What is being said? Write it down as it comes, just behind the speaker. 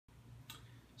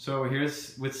So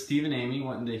here's with Steve and Amy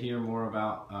wanting to hear more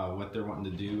about what they're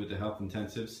wanting to do with the health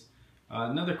intensives.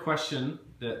 Another question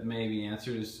that may be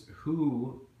answered is,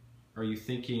 who are you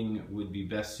thinking would be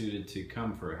best suited to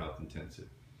come for a health intensive?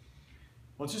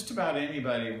 Well, just about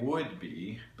anybody would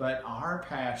be, but our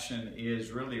passion is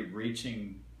really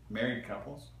reaching married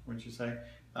couples, would you say?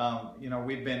 You know,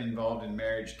 we've been involved in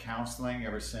marriage counseling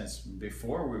ever since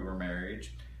before we were married,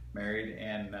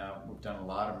 and we've done a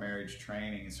lot of marriage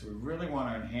training. So we really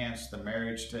want to enhance the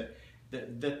marriage that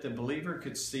the believer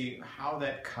could see how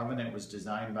that covenant was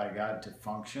designed by God to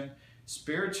function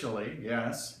spiritually,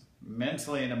 yes,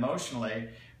 mentally and emotionally,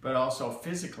 but also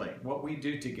physically. What we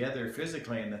do together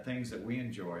physically and the things that we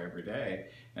enjoy every day,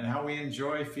 and how we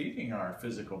enjoy feeding our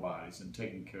physical bodies and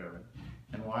taking care of it,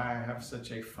 and why I have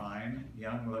such a fine,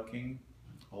 young-looking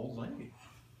old lady.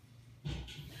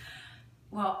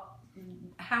 Well,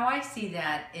 how I see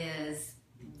that is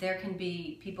there can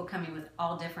be people coming with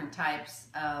all different types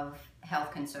of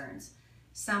health concerns.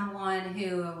 Someone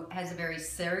who has a very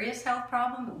serious health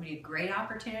problem, it would be a great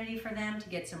opportunity for them to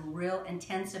get some real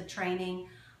intensive training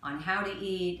on how to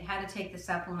eat, how to take the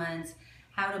supplements,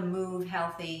 how to move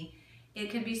healthy. It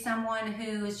could be someone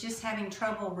who is just having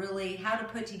trouble really how to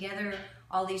put together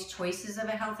all these choices of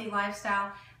a healthy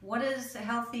lifestyle. What does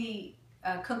healthy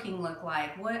cooking look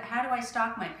like? How do I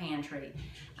stock my pantry?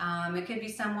 It could be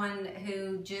someone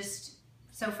who just,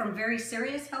 so from very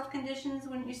serious health conditions,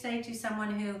 wouldn't you say, to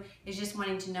someone who is just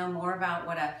wanting to know more about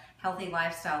what a healthy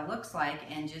lifestyle looks like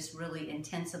and just really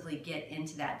intensively get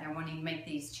into that. They're wanting to make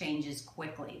these changes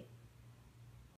quickly.